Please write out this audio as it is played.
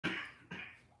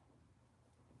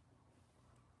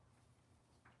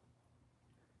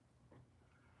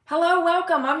Hello,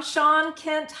 welcome. I'm Sean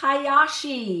Kent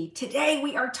Hayashi. Today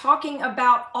we are talking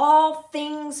about all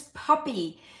things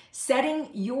puppy, setting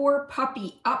your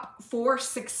puppy up for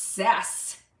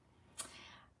success.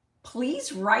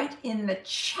 Please write in the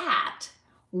chat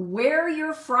where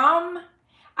you're from.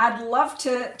 I'd love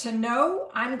to know.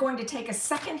 I'm going to take a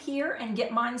second here and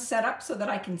get mine set up so that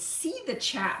I can see the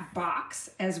chat box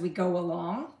as we go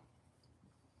along.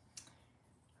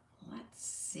 Let's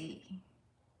see.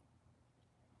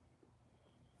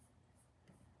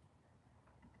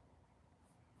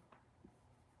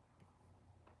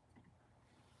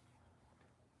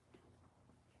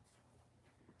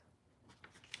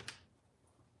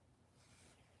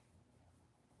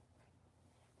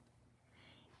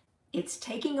 It's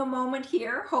taking a moment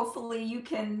here. Hopefully you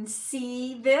can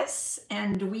see this,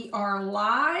 and we are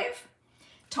live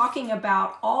talking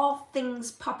about all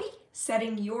things puppy,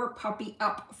 setting your puppy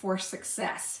up for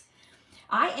success.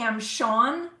 I am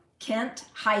Sean Kent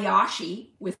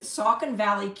Hayashi with Saucon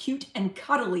Valley Cute and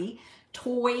Cuddly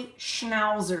Toy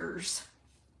Schnauzers.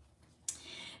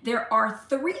 There are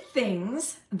 3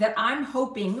 things that I'm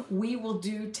hoping we will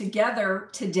do together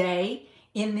today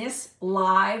in this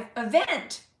live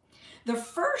event. The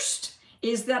first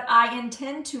is that I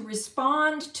intend to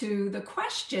respond to the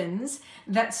questions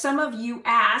that some of you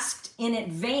asked in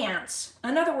advance.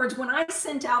 In other words, when I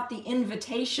sent out the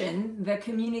invitation, the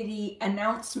community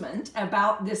announcement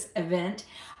about this event,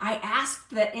 I asked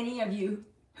that any of you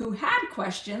who had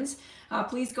questions,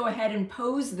 please go ahead and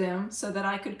pose them so that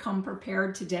I could come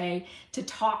prepared today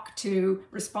to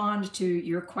respond to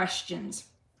your questions.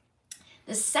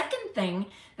 The second thing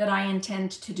that I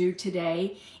intend to do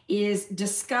today is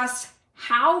discuss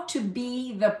how to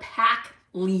be the pack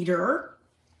leader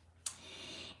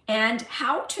and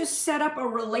how to set up a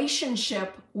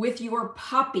relationship with your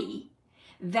puppy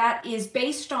that is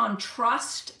based on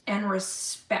trust and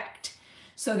respect,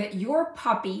 so that your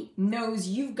puppy knows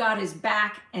you've got his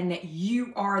back and that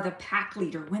you are the pack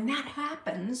leader. When that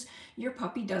happens, your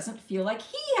puppy doesn't feel like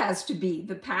he has to be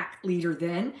the pack leader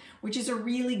then, which is a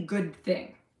really good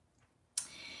thing.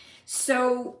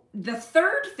 So the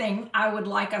third thing I would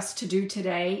like us to do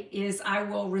today is I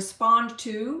will respond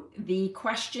to the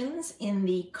questions in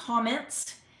the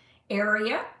comments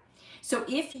area. So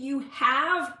if you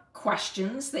have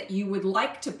questions that you would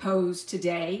like to pose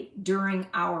today during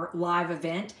our live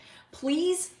event,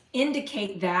 please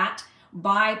indicate that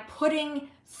by putting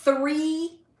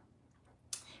 3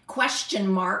 question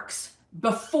marks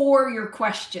before your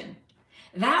question.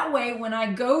 That way, when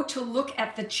I go to look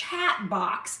at the chat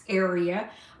box area,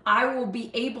 I will be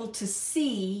able to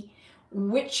see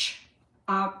which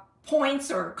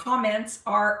points or comments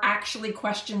are actually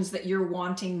questions that you're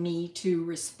wanting me to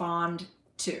respond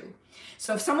to.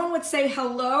 So if someone would say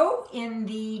hello in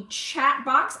the chat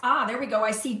box. There we go.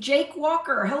 I see Jake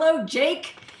Walker. Hello,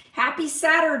 Jake. Happy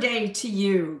Saturday to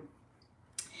you.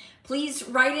 Please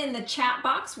write in the chat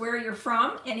box where you're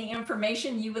from, any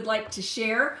information you would like to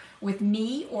share with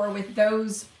me or with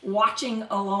those watching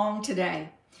along today.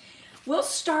 We'll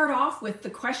start off with the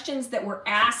questions that were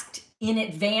asked in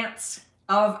advance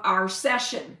of our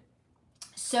session.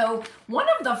 So one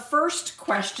of the first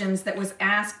questions that was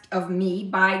asked of me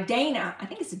by Dana, I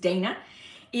think it's Dana,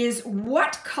 is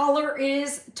what color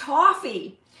is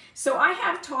Toffee? So I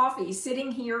have Toffee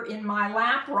sitting here in my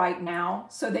lap right now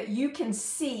so that you can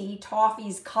see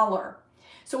Toffee's color.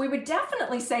 So we would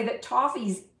definitely say that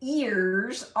Toffee's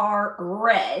ears are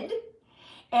red.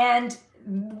 And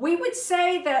we would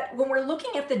say that when we're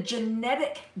looking at the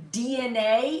genetic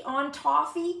DNA on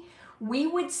Toffee, we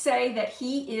would say that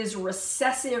he is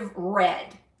recessive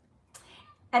red.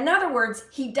 In other words,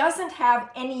 he doesn't have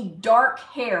any dark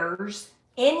hairs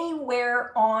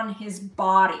anywhere on his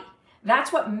body.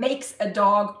 That's what makes a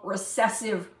dog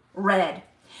recessive red.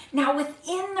 Now,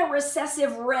 within the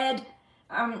recessive red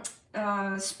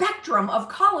spectrum of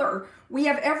color, we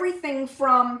have everything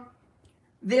from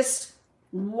this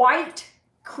white,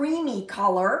 creamy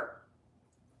color.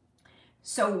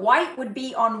 So white would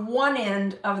be on one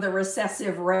end of the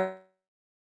recessive red.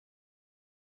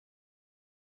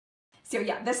 So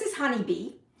yeah, this is Honeybee.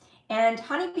 And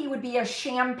Honeybee would be a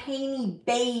champagne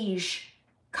beige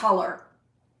color.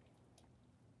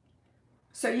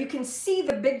 So you can see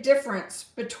the big difference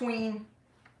between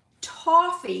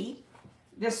Toffee,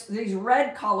 these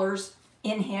red colors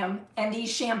in him, and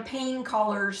these champagne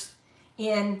colors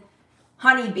in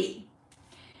Honeybee.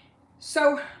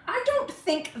 So I don't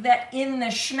think that in the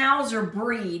Schnauzer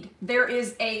breed there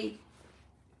is a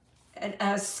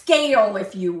scale,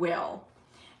 if you will.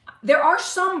 There are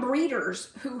some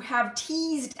breeders who have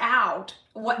teased out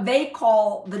what they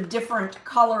call the different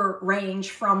color range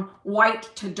from white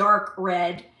to dark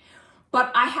red,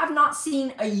 but I have not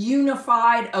seen a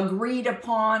unified, agreed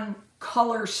upon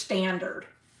color standard.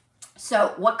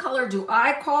 So what color do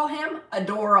I call him?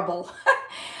 Adorable.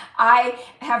 I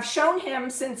have shown him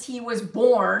since he was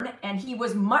born, and he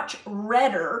was much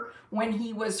redder when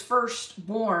he was first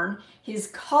born. His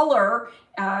color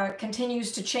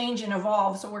continues to change and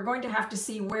evolve, so we're going to have to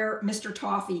see where Mr.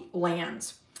 Toffee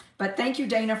lands. But thank you,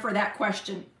 Dana, for that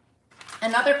question.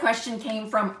 Another question came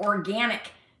from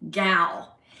Organic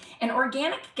Gal. And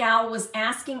Organic Gal was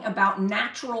asking about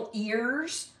natural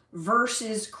ears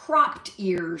versus cropped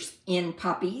ears in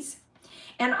puppies.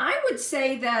 And I would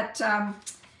say that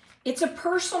it's a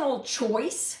personal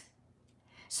choice.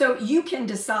 So you can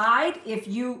decide if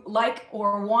you like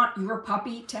or want your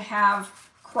puppy to have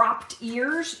cropped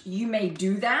ears, you may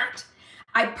do that.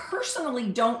 I personally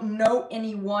don't know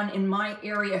anyone in my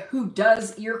area who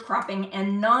does ear cropping,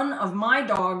 and none of my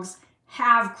dogs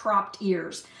have cropped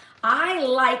ears. I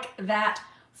like that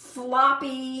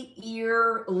floppy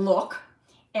ear look,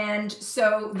 and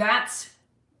so that's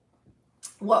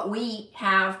what we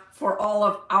have for all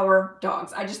of our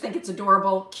dogs. I just think it's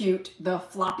adorable, cute, the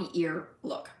floppy ear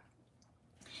look.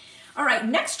 All right,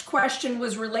 next question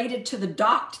was related to the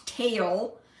docked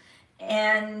tail.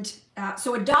 And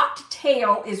so a docked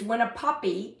tail is when a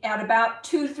puppy at about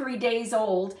 2-3 days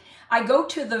old, I go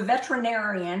to the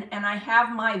veterinarian and I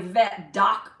have my vet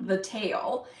dock the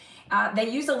tail. They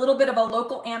use a little bit of a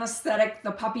local anesthetic.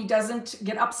 The puppy doesn't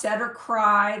get upset or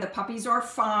cry. The puppies are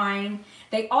fine.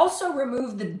 They also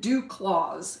remove the dew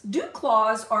claws. Dew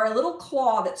claws are a little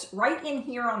claw that's right in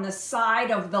here on the side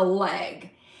of the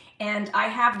leg. And I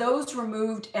have those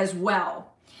removed as well.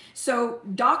 So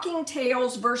docking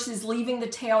tails versus leaving the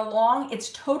tail long,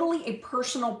 it's totally a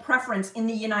personal preference in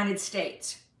the United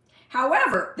States.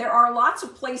 However, there are lots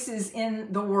of places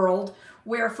in the world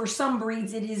where for some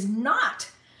breeds it is not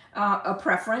a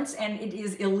preference and it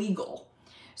is illegal.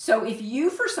 So if you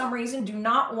for some reason do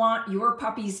not want your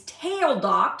puppy's tail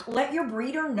docked, let your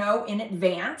breeder know in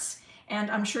advance, and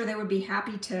I'm sure they would be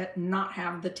happy to not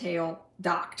have the tail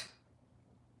docked.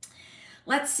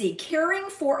 Let's see, caring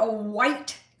for a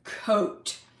white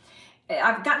coat.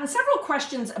 I've gotten several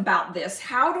questions about this.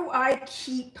 How do I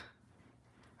keep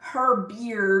her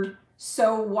beard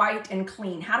so white and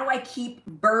clean? How do I keep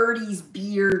Birdie's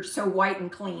beard so white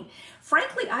and clean?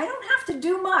 Frankly, I don't have to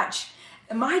do much.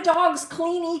 My dogs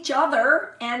clean each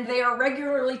other, and they are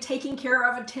regularly taking care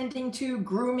of, attending to,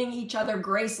 grooming each other.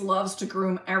 Grace loves to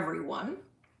groom everyone.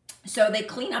 So they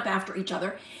clean up after each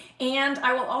other. And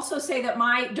I will also say that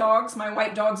my dogs, my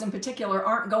white dogs in particular,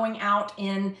 aren't going out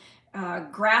in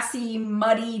grassy,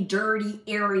 muddy, dirty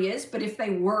areas. But if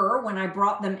they were, when I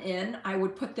brought them in, I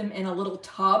would put them in a little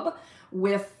tub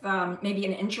with maybe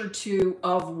an inch or two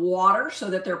of water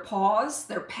so that their paws,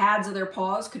 their pads of their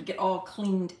paws could get all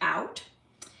cleaned out.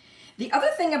 The other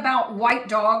thing about white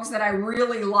dogs that I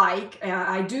really like,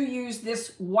 I do use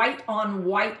this white on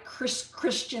white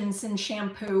Christensen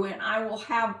shampoo, and I will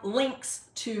have links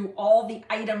to all the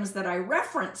items that I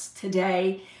referenced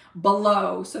today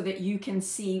below so that you can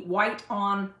see white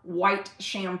on white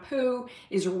shampoo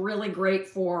is really great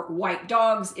for white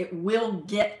dogs. It will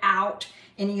get out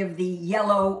any of the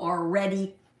yellow or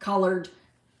reddy colored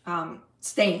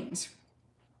stains.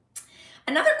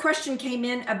 Another question came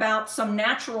in about some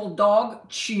natural dog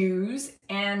chews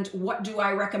and what do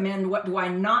I recommend, what do I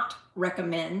not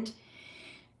recommend.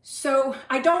 So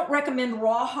I don't recommend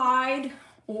rawhide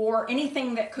or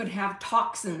anything that could have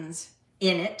toxins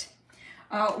in it.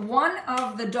 One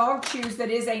of the dog chews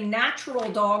that is a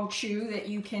natural dog chew that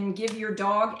you can give your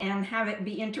dog and have it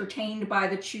be entertained by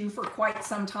the chew for quite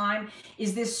some time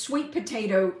is this sweet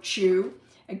potato chew.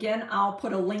 Again, I'll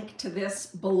put a link to this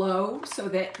below so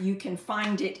that you can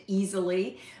find it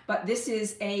easily. But this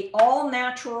is a all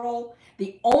natural,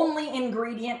 the only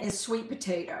ingredient is sweet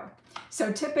potato.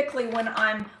 So typically when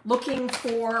I'm looking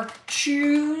for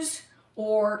chews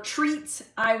or treats,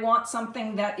 I want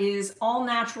something that is all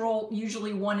natural,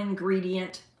 usually one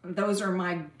ingredient. Those are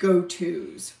my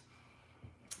go-tos.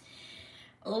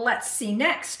 Let's see,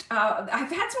 next. I've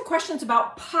had some questions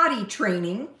about potty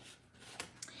training.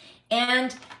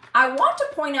 And I want to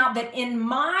point out that in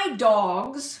my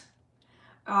dogs,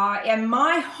 in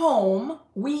my home,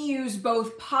 we use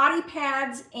both potty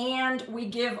pads and we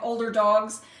give older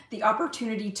dogs the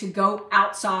opportunity to go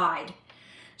outside.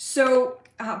 So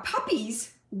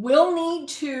puppies will need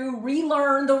to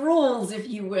relearn the rules, if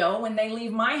you will, when they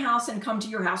leave my house and come to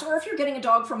your house, or if you're getting a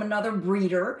dog from another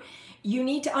breeder. You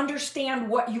need to understand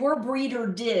what your breeder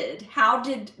did. How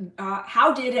did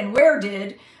and where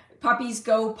did puppies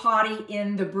go potty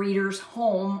in the breeder's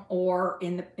home or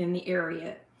in the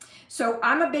area? So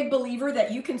I'm a big believer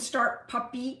that you can start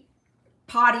puppy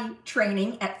potty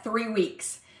training at 3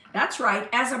 weeks. That's right.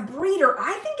 As a breeder,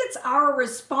 I think it's our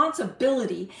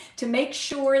responsibility to make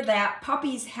sure that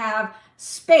puppies have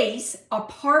space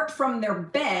apart from their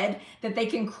bed that they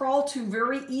can crawl to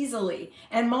very easily.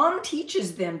 And mom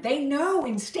teaches them. They know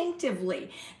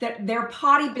instinctively that their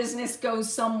potty business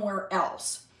goes somewhere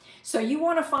else. So you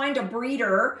want to find a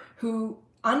breeder who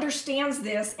understands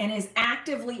this and is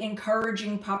actively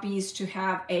encouraging puppies to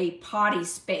have a potty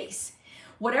space.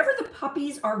 Whatever the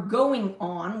puppies are going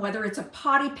on, whether it's a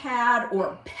potty pad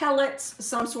or pellets,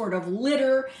 some sort of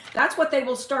litter, that's what they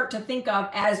will start to think of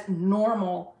as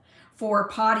normal for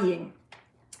pottying.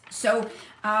 So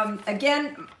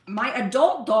again, my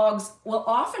adult dogs will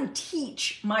often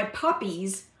teach my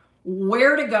puppies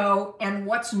where to go and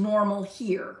what's normal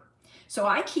here. So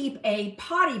I keep a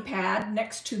potty pad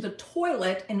next to the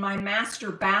toilet in my master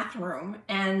bathroom,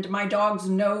 and my dogs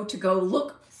know to go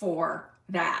look for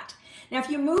that. Now, if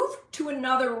you move to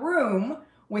another room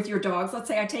with your dogs, let's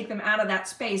say I take them out of that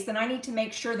space, then I need to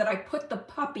make sure that I put the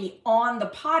puppy on the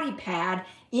potty pad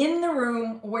in the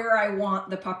room where I want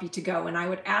the puppy to go. And I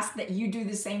would ask that you do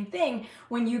the same thing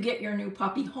when you get your new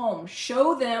puppy home.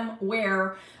 Show them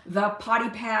where the potty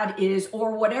pad is,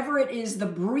 or whatever it is the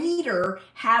breeder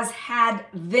has had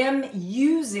them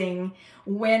using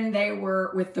when they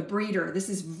were with the breeder. This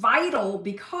is vital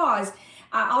because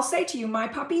I'll say to you, my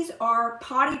puppies are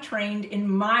potty trained in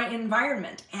my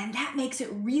environment, and that makes it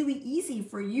really easy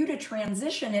for you to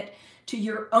transition it to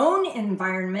your own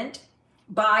environment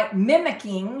by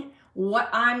mimicking what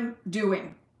I'm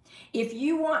doing. If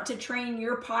you want to train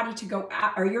your potty to go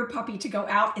out, or your puppy to go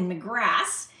out in the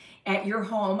grass at your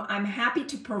home, I'm happy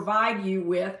to provide you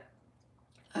with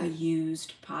a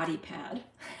used potty pad.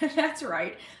 That's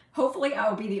right. Hopefully I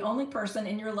will be the only person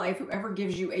in your life who ever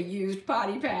gives you a used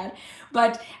potty pad.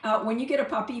 But when you get a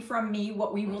puppy from me,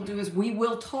 what we will do is we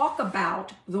will talk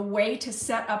about the way to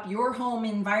set up your home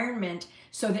environment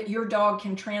so that your dog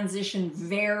can transition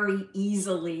very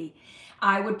easily.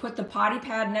 I would put the potty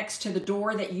pad next to the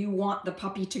door that you want the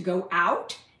puppy to go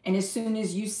out. And as soon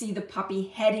as you see the puppy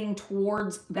heading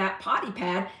towards that potty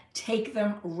pad, take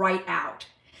them right out.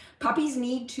 Puppies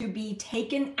need to be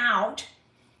taken out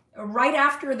right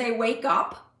after they wake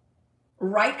up,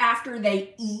 right after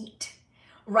they eat,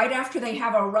 right after they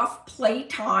have a rough play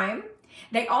time.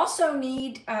 They also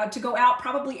need to go out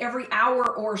probably every hour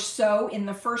or so in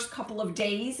the first couple of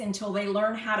days until they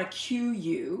learn how to cue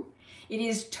you. It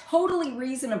is totally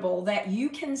reasonable that you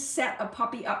can set a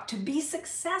puppy up to be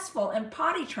successful and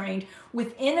potty trained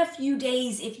within a few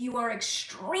days if you are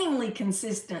extremely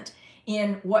consistent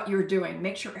in what you're doing.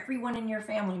 Make sure everyone in your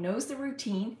family knows the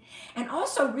routine, and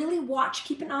also really watch,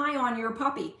 keep an eye on your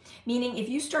puppy. Meaning if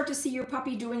you start to see your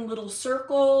puppy doing little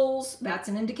circles, that's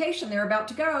an indication they're about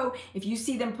to go. If you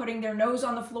see them putting their nose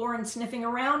on the floor and sniffing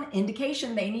around,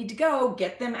 indication they need to go.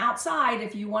 Get them outside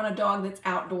if you want a dog that's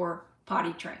outdoor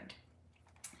potty trained.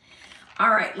 All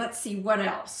right, let's see, what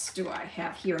else do I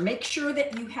have here? Make sure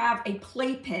that you have a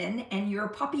playpen and your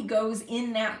puppy goes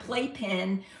in that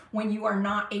playpen when you are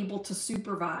not able to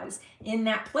supervise. In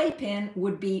that playpen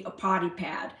would be a potty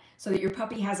pad so that your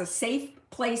puppy has a safe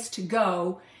place to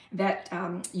go, that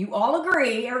you all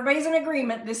agree, everybody's in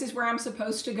agreement, this is where I'm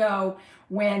supposed to go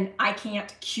when I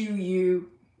can't cue you,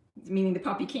 meaning the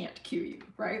puppy can't cue you,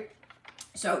 right?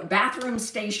 So bathroom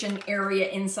station area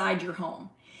inside your home.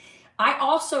 I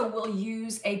also will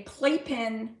use a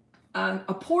playpen,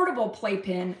 a portable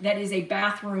playpen that is a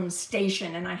bathroom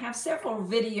station. And I have several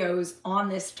videos on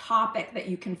this topic that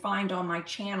you can find on my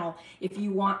channel if you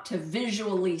want to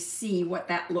visually see what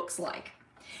that looks like.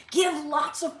 Give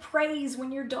lots of praise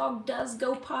when your dog does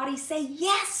go potty. Say,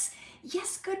 yes,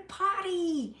 yes, good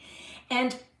potty.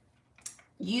 And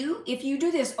if you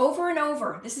do this over and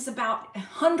over, this is about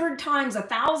 100 times,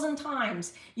 1,000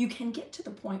 times, you can get to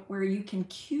the point where you can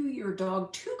cue your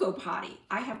dog to go potty.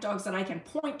 I have dogs that I can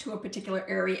point to a particular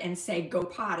area and say, go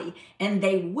potty, and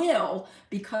they will,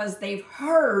 because they've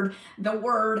heard the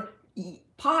word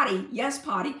potty, yes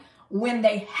potty, when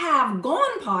they have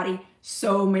gone potty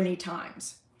so many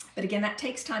times. But again, that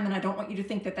takes time, and I don't want you to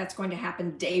think that that's going to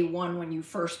happen day one when you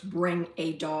first bring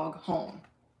a dog home.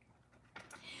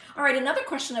 All right, another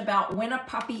question about when a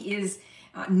puppy is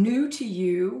new to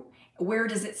you, where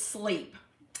does it sleep?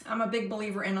 I'm a big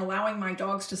believer in allowing my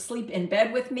dogs to sleep in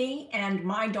bed with me, and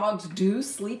my dogs do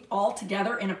sleep all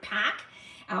together in a pack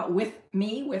with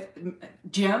me, with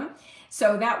Jim.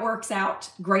 So that works out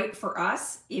great for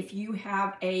us. If you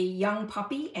have a young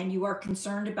puppy and you are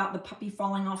concerned about the puppy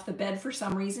falling off the bed for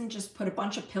some reason, just put a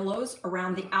bunch of pillows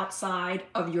around the outside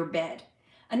of your bed.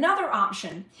 Another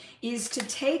option is to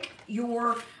take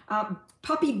your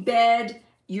puppy bed,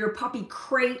 your puppy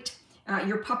crate,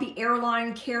 your puppy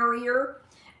airline carrier,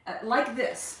 like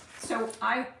this. So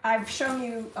I've shown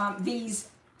you these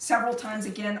several times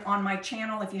again on my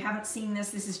channel. If you haven't seen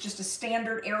this, this is just a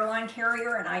standard airline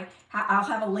carrier, and I'll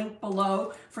have a link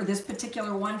below for this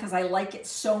particular one because I like it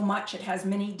so much. It has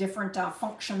many different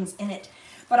functions in it.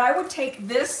 But I would take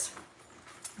this,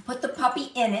 put the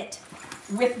puppy in it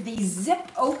with the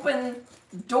zip open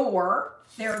door.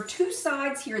 There are two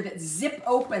sides here that zip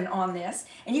open on this,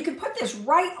 and you can put this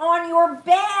right on your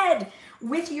bed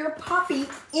with your puppy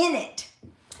in it.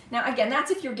 Now, again,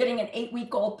 that's if you're getting an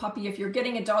 8-week-old puppy. If you're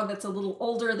getting a dog that's a little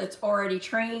older, that's already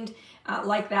trained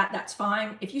like that, that's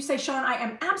fine. If you say, Sean, I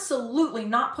am absolutely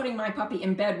not putting my puppy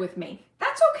in bed with me,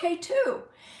 that's okay too.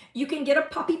 You can get a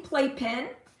puppy playpen,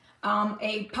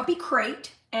 a puppy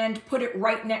crate, and put it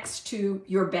right next to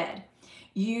your bed.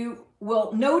 You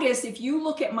will notice if you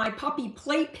look at my puppy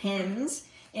playpens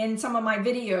in some of my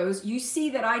videos, you see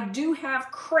that I do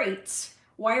have crates,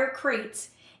 wire crates,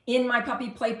 in my puppy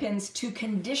playpens to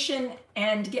condition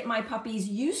and get my puppies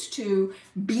used to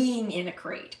being in a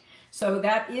crate. So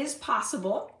that is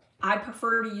possible. I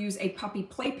prefer to use a puppy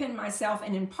playpen myself,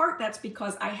 and in part that's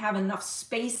because I have enough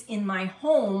space in my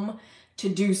home to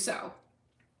do so.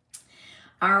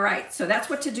 All right, so that's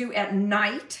what to do at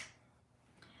night.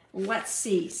 Let's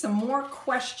see, some more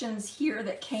questions here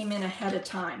that came in ahead of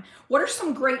time. What are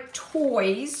some great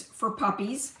toys for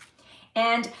puppies?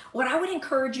 And what I would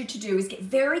encourage you to do is get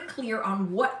very clear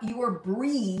on what your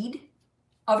breed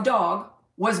of dog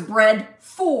was bred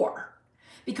for.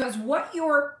 Because what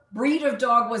your breed of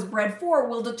dog was bred for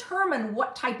will determine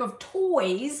what type of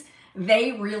toys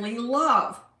they really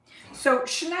love. So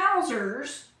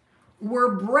Schnauzers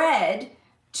were bred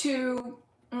to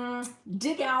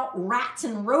dig out rats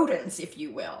and rodents, if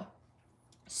you will.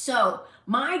 So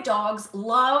my dogs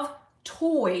love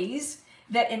toys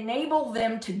that enable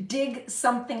them to dig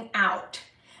something out.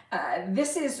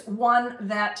 This is one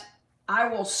that I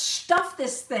will stuff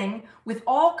this thing with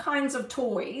all kinds of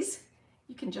toys.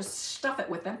 You can just stuff it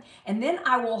with them. And then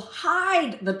I will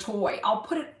hide the toy. I'll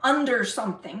put it under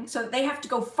something so that they have to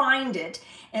go find it.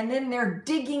 And then they're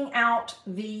digging out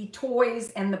the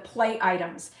toys and the play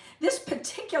items. This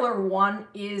particular one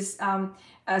is,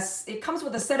 it comes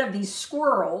with a set of these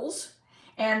squirrels,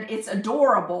 and it's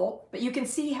adorable, but you can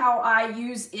see how I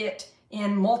use it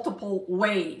in multiple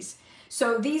ways.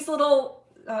 So these little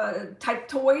type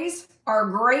toys are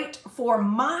great for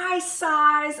my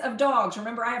size of dogs.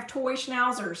 Remember, I have toy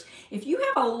schnauzers. If you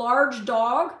have a large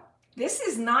dog, this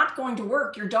is not going to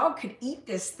work. Your dog could eat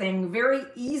this thing very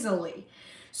easily.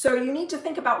 So you need to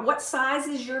think about what size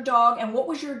is your dog and what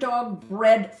was your dog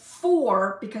bred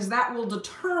for, because that will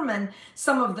determine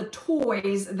some of the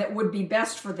toys that would be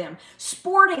best for them.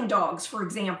 Sporting dogs, for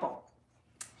example.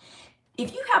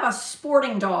 If you have a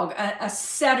sporting dog, a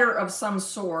setter of some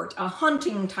sort, a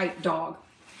hunting type dog,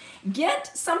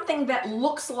 get something that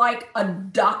looks like a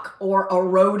duck or a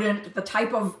rodent, the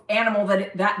type of animal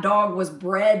that that dog was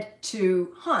bred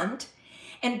to hunt,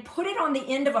 and put it on the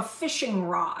end of a fishing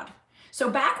rod. So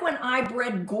back when I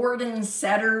bred Gordon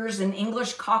setters and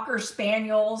English Cocker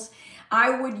Spaniels, I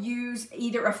would use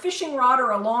either a fishing rod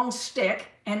or a long stick,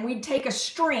 and we'd take a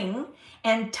string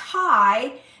and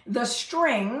tie the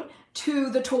string to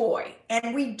the toy,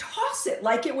 and we'd toss it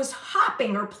like it was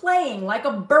hopping or playing, like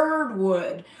a bird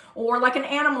would, or like an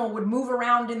animal would move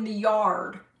around in the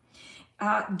yard.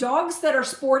 Dogs that are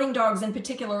sporting dogs in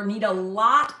particular need a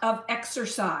lot of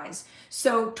exercise.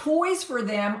 So toys for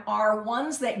them are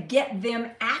ones that get them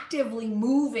actively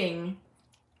moving.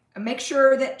 Make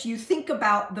sure that you think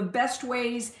about the best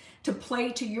ways to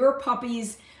play to your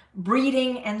puppy's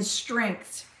breeding and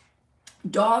strengths.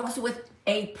 Dogs with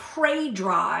a prey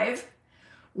drive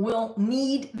will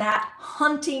need that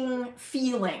hunting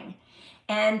feeling.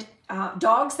 And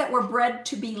dogs that were bred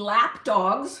to be lap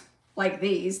dogs, like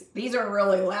these are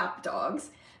really lap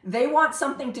dogs. They want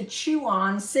something to chew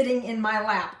on sitting in my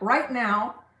lap. Right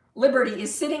now, Liberty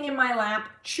is sitting in my lap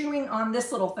chewing on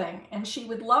this little thing, and she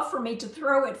would love for me to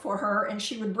throw it for her, and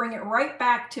she would bring it right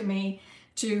back to me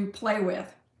to play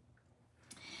with.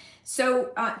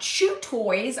 So chew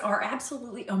toys are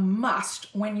absolutely a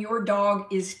must when your dog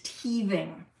is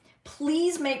teething.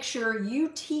 Please make sure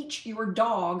you teach your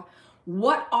dog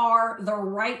what are the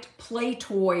right play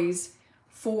toys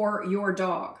for your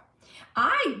dog.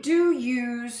 I do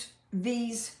use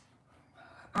these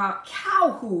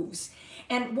cow hooves.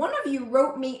 And one of you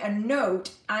wrote me a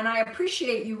note, and I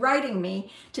appreciate you writing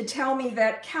me, to tell me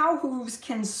that cow hooves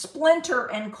can splinter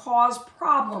and cause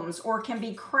problems or can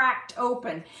be cracked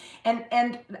open.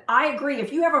 And I agree.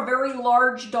 If you have a very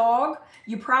large dog,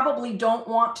 you probably don't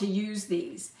want to use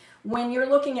these. When you're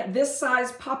looking at this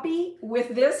size puppy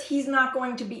with this, he's not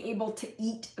going to be able to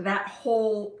eat that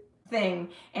whole thing,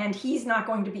 and he's not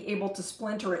going to be able to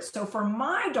splinter it. So for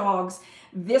my dogs,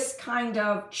 this kind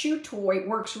of chew toy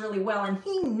works really well, and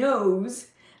he knows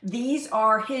these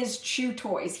are his chew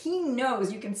toys. He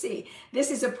knows, you can see,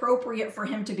 this is appropriate for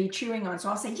him to be chewing on. So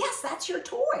I'll say, yes, that's your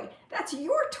toy. That's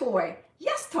your toy.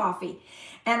 Yes, Toffee.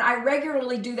 And I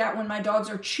regularly do that when my dogs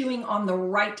are chewing on the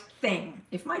right thing.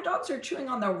 If my dogs are chewing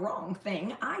on the wrong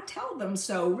thing, I tell them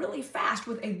so really fast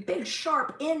with a big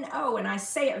sharp N-O, and I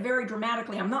say it very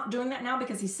dramatically. I'm not doing that now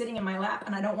because he's sitting in my lap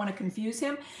and I don't want to confuse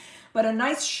him, but a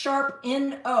nice sharp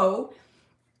N-O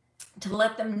to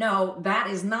let them know that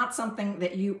is not something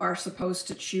that you are supposed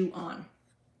to chew on.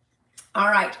 All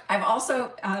right, I've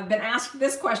also been asked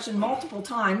this question multiple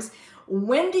times.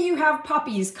 When do you have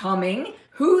puppies coming?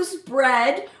 Who's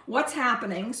bred? What's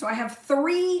happening? So I have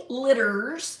 3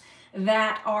 litters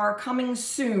that are coming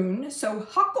soon. So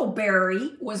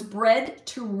Huckleberry was bred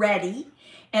to Ready,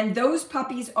 and those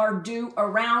puppies are due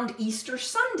around Easter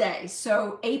Sunday.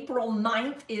 So April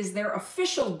 9th is their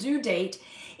official due date.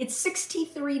 It's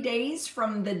 63 days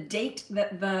from the date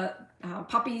that the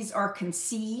puppies are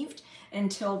conceived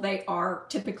until they are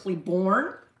typically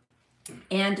born.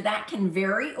 And that can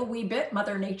vary a wee bit.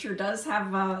 Mother Nature does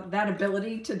have that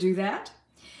ability to do that.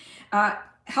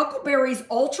 Huckleberry's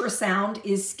ultrasound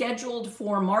is scheduled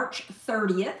for March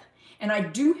 30th, and I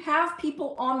do have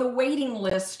people on the waiting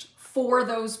list for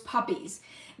those puppies.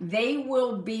 They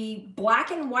will be black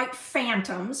and white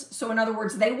phantoms. So in other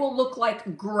words, they will look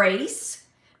like Grace.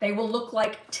 They will look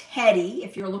like Teddy,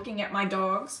 if you're looking at my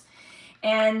dogs.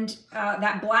 And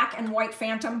that black and white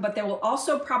phantom, but there will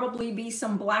also probably be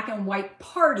some black and white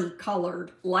party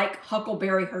colored, like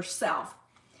Huckleberry herself.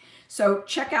 So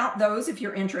check out those if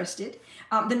you're interested.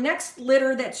 The next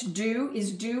litter that's due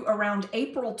is due around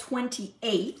April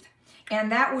 28th,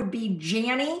 and that would be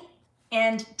Janny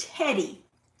and Teddy.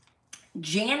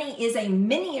 Janny is a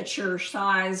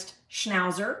miniature-sized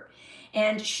Schnauzer,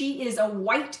 and she is a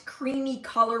white creamy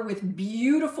color with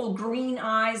beautiful green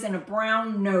eyes and a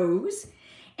brown nose.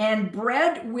 And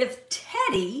bred with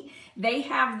Teddy, they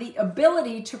have the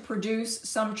ability to produce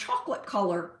some chocolate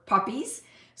color puppies.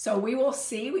 So we will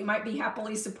see. We might be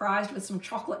happily surprised with some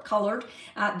chocolate colored.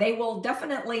 They will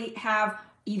definitely have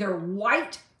either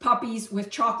white puppies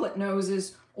with chocolate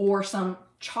noses or some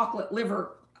chocolate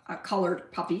liver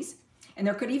colored puppies. And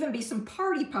there could even be some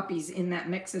party puppies in that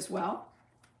mix as well.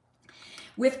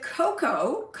 With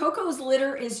Coco, Coco's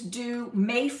litter is due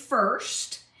May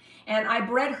 1st, and I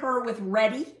bred her with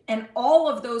Ready, and all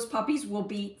of those puppies will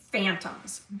be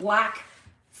phantoms, black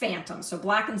phantoms. So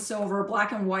black and silver,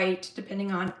 black and white,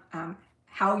 depending on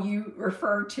how you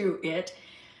refer to it.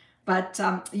 But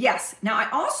yes, now I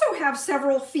also have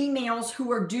several females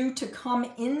who are due to come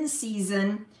in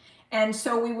season, and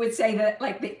so we would say that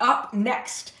like the up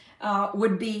next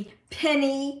would be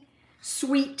Penny,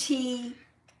 Sweet Tea,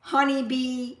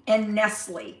 Honeybee, and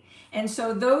Nestle. And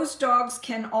so those dogs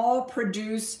can all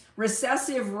produce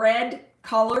recessive red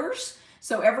colors.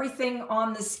 So everything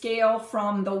on the scale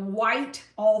from the white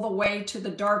all the way to the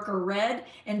darker red.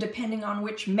 And depending on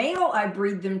which male I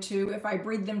breed them to, if I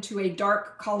breed them to a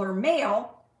dark color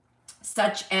male,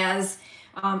 such as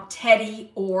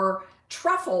Teddy or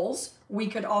Truffles, we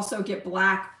could also get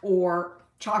black or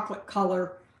chocolate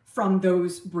color from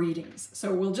those breedings.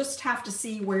 So we'll just have to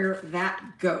see where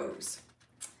that goes.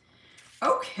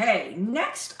 Okay,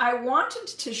 next I wanted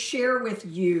to share with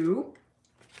you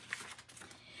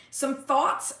some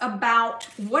thoughts about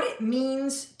what it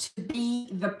means to be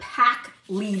the pack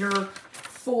leader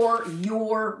for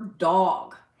your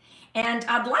dog. And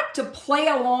I'd like to play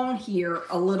along here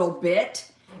a little bit.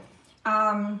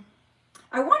 I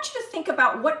want you to think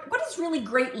about what does really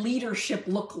great leadership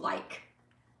look like?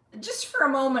 Just for a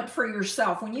moment for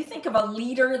yourself, when you think of a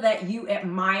leader that you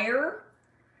admire,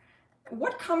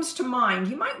 what comes to mind?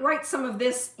 You might write some of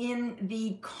this in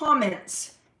the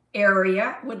comments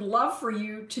area. Would love for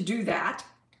you to do that.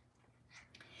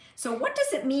 So what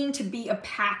does it mean to be a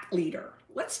pack leader?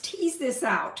 Let's tease this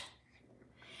out.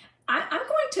 I'm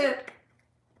going to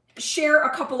share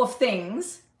a couple of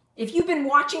things. If you've been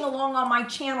watching along on my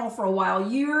channel for a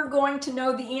while, you're going to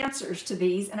know the answers to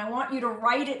these, and I want you to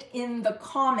write it in the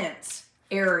comments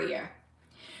area.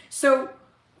 So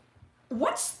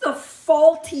what's the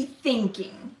faulty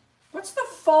thinking? What's the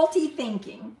faulty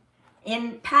thinking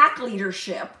in pack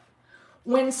leadership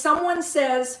when someone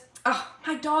says, oh,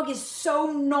 my dog is so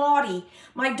naughty.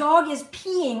 My dog is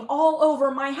peeing all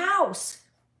over my house.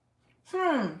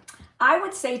 I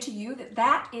would say to you that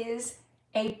that is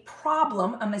a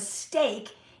problem, a mistake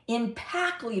in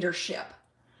pack leadership.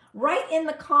 Write in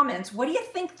the comments, what do you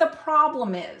think the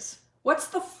problem is? What's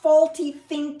the faulty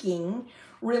thinking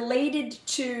related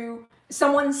to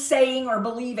someone saying or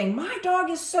believing, my dog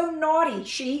is so naughty,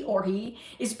 she or he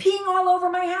is peeing all over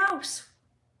my house?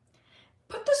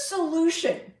 Put the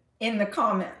solution in the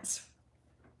comments.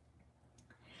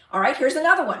 All right, here's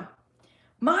another one.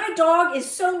 My dog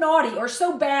is so naughty or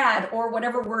so bad, or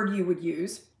whatever word you would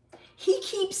use. He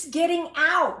keeps getting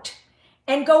out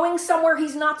and going somewhere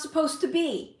he's not supposed to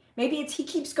be. Maybe it's he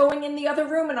keeps going in the other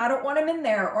room and I don't want him in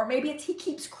there. Or maybe it's he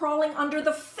keeps crawling under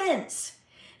the fence.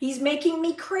 He's making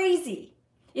me crazy.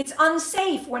 It's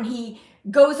unsafe when he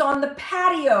goes on the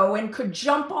patio and could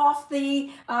jump off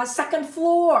the second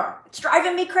floor. It's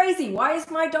driving me crazy. Why is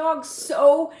my dog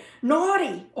so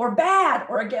naughty or bad?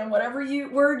 Or again, whatever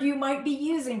word you might be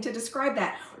using to describe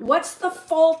that. What's the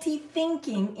faulty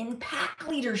thinking in pack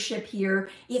leadership here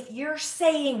if you're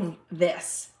saying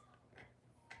this?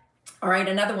 All right,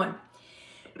 another one.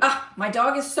 My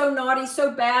dog is so naughty,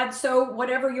 so bad, so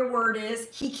whatever your word is,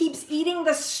 he keeps eating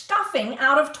the stuffing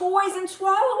out of toys and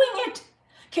swallowing it.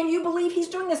 Can you believe he's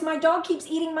doing this? My dog keeps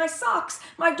eating my socks.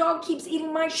 My dog keeps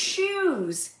eating my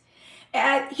shoes.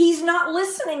 He's not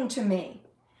listening to me.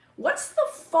 What's the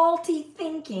faulty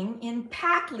thinking in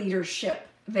pack leadership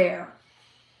there?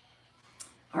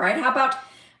 All right, how about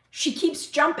she keeps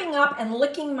jumping up and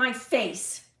licking my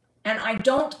face and I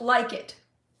don't like it.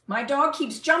 My dog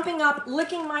keeps jumping up,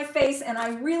 licking my face, and I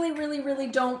really, really, really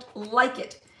don't like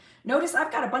it. Notice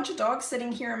I've got a bunch of dogs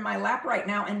sitting here in my lap right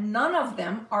now, and none of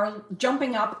them are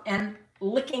jumping up and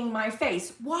licking my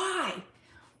face. Why?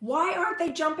 Why aren't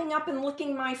they jumping up and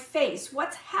licking my face?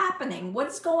 What's happening?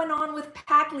 What's going on with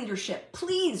pack leadership?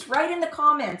 Please write in the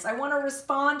comments. I want to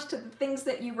respond to the things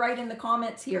that you write in the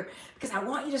comments here because I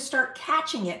want you to start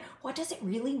catching it. What does it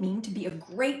really mean to be a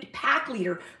great pack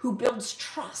leader who builds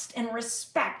trust and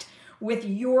respect with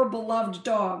your beloved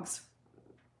dogs?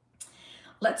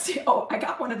 Let's see. Oh, I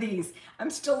got one of these.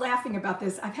 I'm still laughing about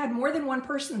this. I've had more than one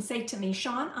person say to me,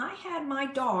 Shawn, I had my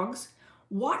dogs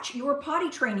watch your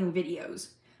potty training videos,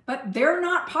 but they're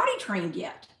not potty trained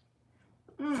yet.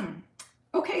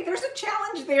 Okay, there's a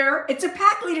challenge there. It's a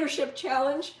pack leadership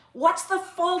challenge. What's the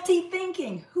faulty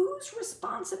thinking? Whose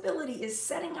responsibility is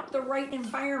setting up the right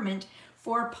environment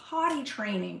for potty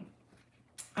training?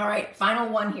 All right, final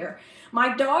one here.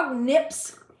 My dog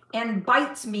nips and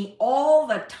bites me all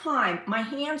the time. My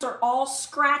hands are all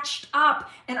scratched up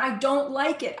and I don't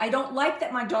like it. I don't like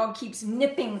that my dog keeps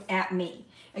nipping at me.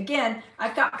 Again,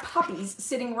 I've got puppies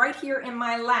sitting right here in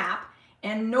my lap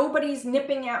and nobody's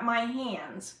nipping at my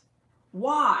hands.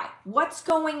 Why? What's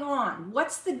going on?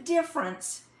 What's the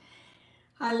difference?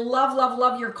 I love, love,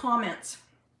 love your comments.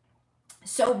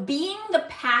 So being the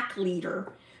pack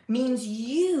leader means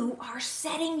you are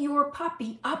setting your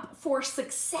puppy up for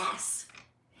success.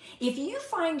 If you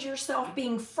find yourself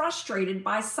being frustrated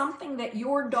by something that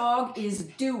your dog is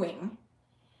doing,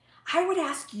 I would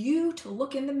ask you to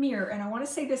look in the mirror, and I want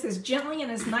to say this as gently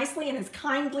and as nicely and as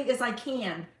kindly as I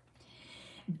can.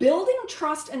 Building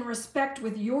trust and respect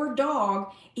with your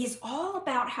dog is all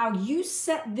about how you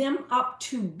set them up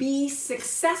to be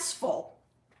successful.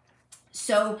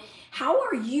 So how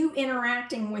are you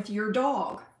interacting with your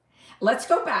dog? Let's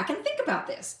go back and think about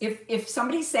this. If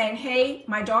somebody's saying, hey,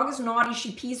 my dog is naughty,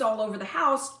 she pees all over the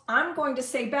house, I'm going to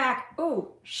say back,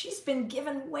 oh, she's been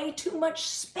given way too much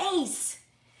space.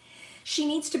 She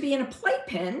needs to be in a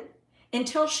playpen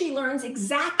until she learns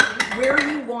exactly where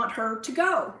you want her to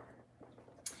go.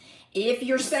 If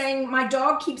you're saying my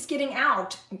dog keeps getting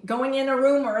out, going in a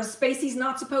room or a space he's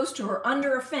not supposed to, or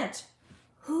under a fence,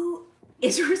 who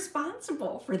is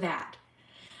responsible for that?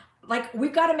 Like,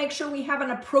 we've got to make sure we have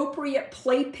an appropriate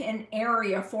playpen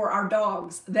area for our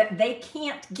dogs, that they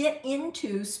can't get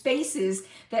into spaces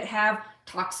that have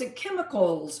toxic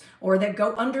chemicals or that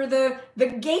go under the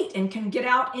gate and can get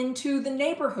out into the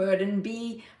neighborhood and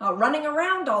be running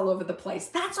around all over the place.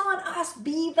 That's on us.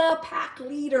 Be the pack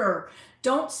leader.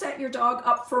 Don't set your dog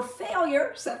up for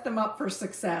failure. Set them up for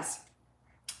success.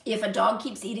 If a dog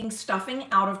keeps eating stuffing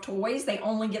out of toys, they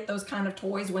only get those kind of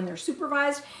toys when they're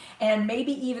supervised, and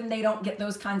maybe even they don't get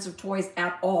those kinds of toys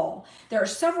at all. There are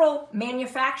several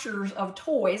manufacturers of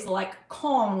toys, like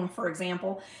Kong, for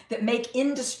example, that make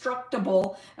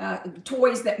indestructible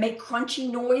toys that make crunchy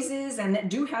noises and that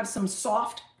do have some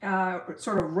soft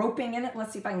sort of roping in it.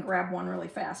 Let's see if I can grab one really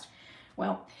fast.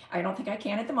 Well, I don't think I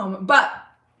can at the moment, but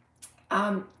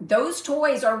those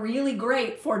toys are really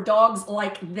great for dogs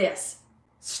like this.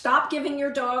 Stop giving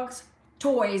your dogs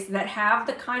toys that have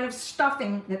the kind of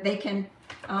stuffing that they can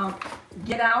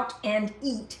get out and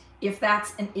eat if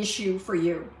that's an issue for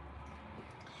you.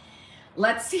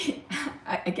 Let's see.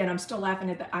 Again, I'm still laughing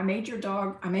at that. I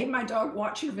made my dog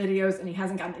watch your videos and he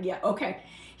hasn't gotten it yet. Okay,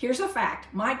 here's a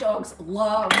fact. My dogs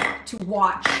love to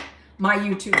watch my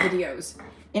YouTube videos.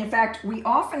 In fact, we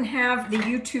often have the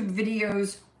YouTube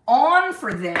videos on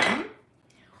for them.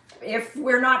 If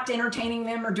we're not entertaining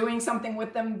them or doing something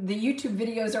with them, the YouTube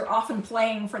videos are often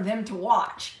playing for them to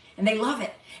watch, and they love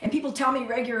it. And people tell me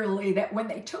regularly that when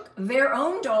they took their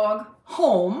own dog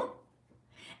home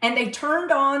and they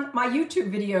turned on my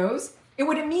YouTube videos, it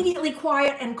would immediately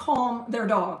quiet and calm their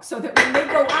dog, so that when they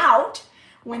go out,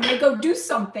 when they go do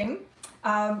something,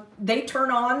 they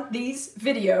turn on these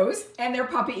videos and their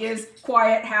puppy is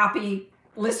quiet, happy,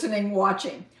 listening,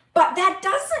 watching. But that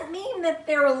doesn't mean that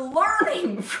they're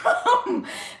learning from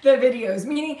the videos,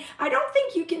 meaning I don't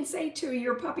think you can say to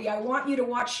your puppy, I want you to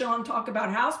watch Sean talk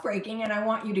about housebreaking and I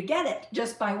want you to get it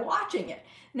just by watching it.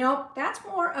 No, that's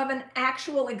more of an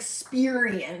actual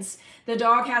experience the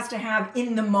dog has to have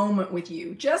in the moment with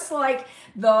you. Just like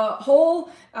the whole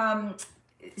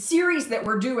series that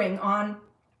we're doing on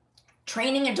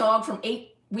training a dog from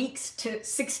 8 weeks to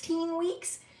 16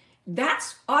 weeks,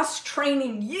 that's us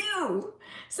training you.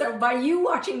 So by you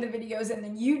watching the videos and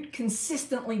then you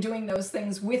consistently doing those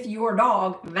things with your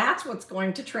dog, that's what's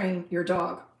going to train your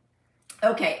dog.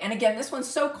 Okay, and again, this one's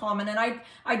so common, and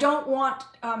I don't want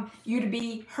you to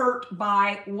be hurt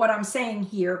by what I'm saying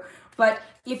here, but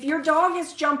if your dog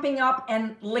is jumping up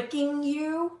and licking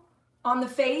you on the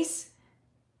face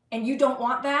and you don't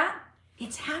want that,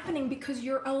 it's happening because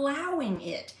you're allowing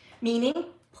it, meaning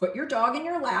put your dog in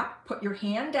your lap, put your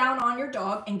hand down on your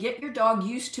dog, and get your dog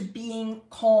used to being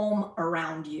calm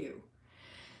around you.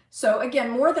 So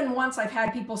again, more than once I've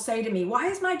had people say to me, why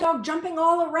is my dog jumping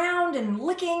all around and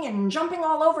licking and jumping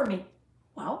all over me?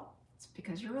 Well, it's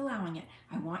because you're allowing it.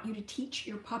 I want you to teach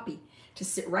your puppy to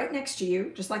sit right next to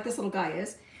you, just like this little guy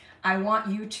is. I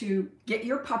want you to get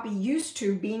your puppy used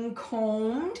to being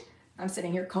combed. I'm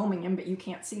sitting here combing him, but you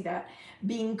can't see that.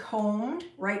 Being combed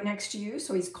right next to you,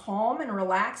 so he's calm and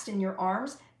relaxed in your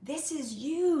arms. This is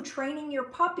you training your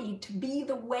puppy to be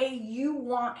the way you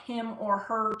want him or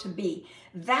her to be.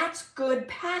 That's good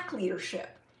pack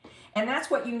leadership. And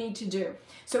that's what you need to do.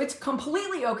 So it's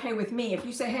completely okay with me if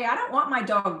you say, hey, I don't want my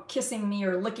dog kissing me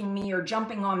or licking me or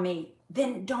jumping on me,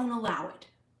 then don't allow it.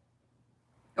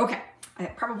 Okay, I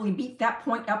probably beat that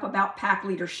point up about pack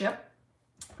leadership.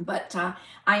 But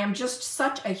I am just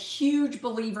such a huge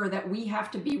believer that we have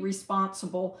to be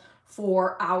responsible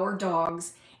for our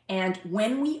dogs. And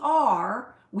when we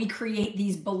are, we create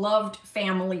these beloved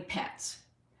family pets.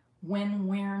 When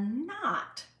we're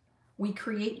not, we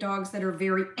create dogs that are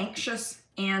very anxious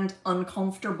and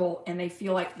uncomfortable, and they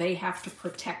feel like they have to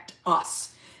protect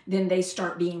us. Then they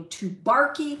start being too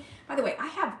barky. By the way,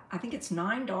 I think it's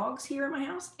 9 dogs here in my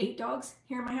house, 8 dogs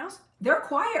here in my house. They're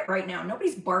quiet right now.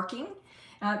 Nobody's barking.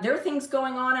 There are things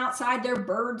going on outside. There are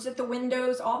birds at the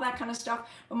windows, all that kind of stuff.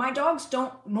 But my dogs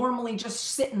don't normally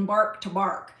just sit and bark to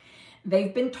bark.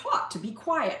 They've been taught to be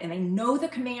quiet, and they know the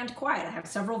command quiet. I have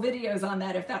several videos on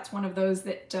that if that's one of those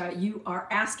that you are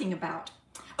asking about.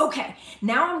 Okay,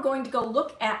 now I'm going to go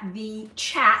look at the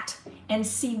chat and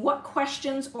see what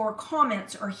questions or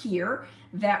comments are here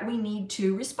that we need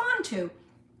to respond to.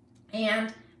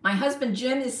 And my husband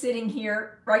Jim is sitting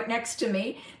here right next to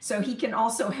me, so he can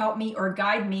also help me or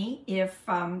guide me if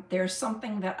there's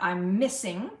something that I'm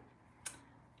missing.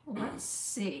 Let's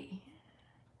see.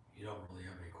 You don't really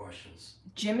have any questions.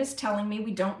 Jim is telling me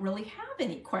we don't really have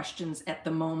any questions at the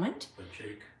moment. But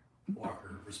Jake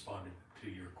Walker responded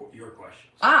to your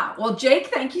questions. Ah, well, Jake,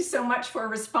 thank you so much for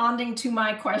responding to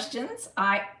my questions.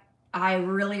 I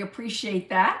really appreciate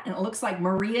that. And it looks like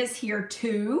Maria's here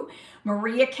too.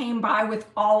 Maria came by with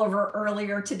Oliver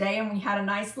earlier today and we had a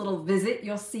nice little visit.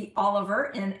 You'll see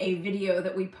Oliver in a video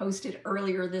that we posted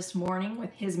earlier this morning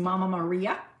with his mama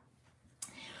Maria.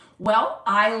 Well,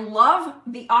 I love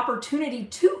the opportunity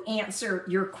to answer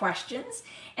your questions,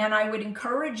 and I would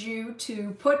encourage you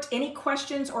to put any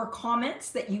questions or comments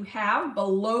that you have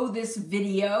below this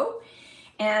video.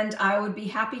 and I would be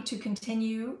happy to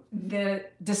continue the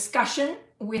discussion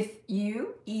with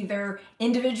you either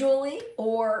individually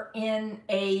or in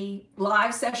a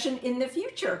live session in the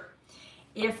future.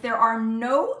 If there are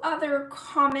no other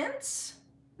comments,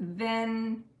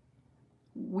 then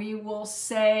we will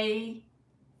say,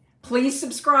 please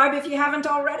subscribe if you haven't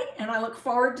already, and I look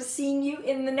forward to seeing you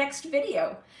in the next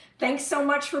video. Thanks so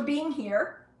much for being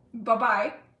here.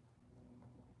 Bye-bye.